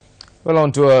Well,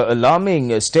 on to an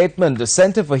alarming statement. The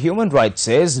Centre for Human Rights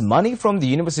says money from the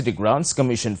University Grants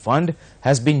Commission Fund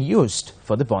has been used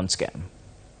for the bond scam.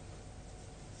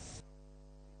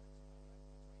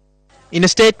 In a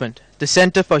statement, the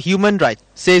Centre for Human Rights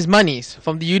says monies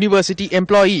from the University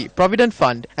Employee Provident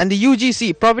Fund and the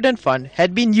UGC Provident Fund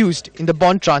had been used in the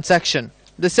bond transaction.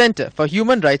 The Centre for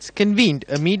Human Rights convened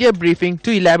a media briefing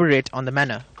to elaborate on the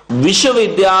matter.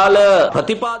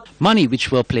 Money which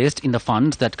were placed in the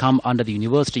funds that come under the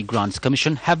University Grants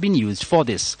Commission have been used for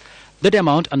this. That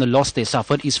amount and the loss they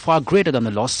suffered is far greater than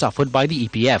the loss suffered by the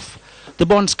EPF. The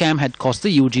bond scam had cost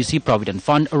the UGC Provident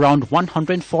Fund around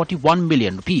 141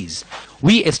 million rupees.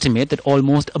 We estimate that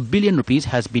almost ₹1 billion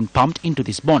has been pumped into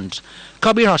this bond.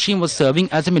 Kabir Hashim was serving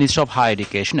as the Minister of Higher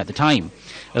Education at the time.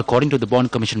 According to the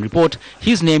Bond Commission report,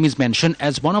 his name is mentioned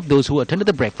as one of those who attended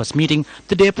the breakfast meeting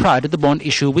the day prior to the bond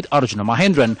issue with Arjuna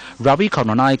Mahendran, Ravi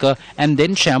Karunanayaka and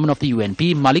then Chairman of the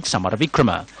UNP Malik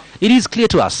Samaravikrama. It is clear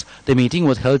to us the meeting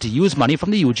was held to use money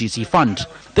from the UGC fund.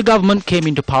 The government came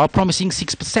into power promising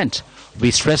 6%.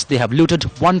 We stress they have looted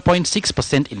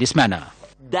 1.6% in this manner.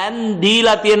 දැන්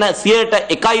දීලා තියෙන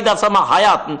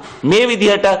 1.6ත් මේ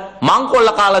විදිහට මංකොල්ල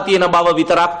කාලා තියෙන බව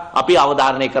විතරක් අපි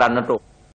අවධාරණය කරන්නට ඕන.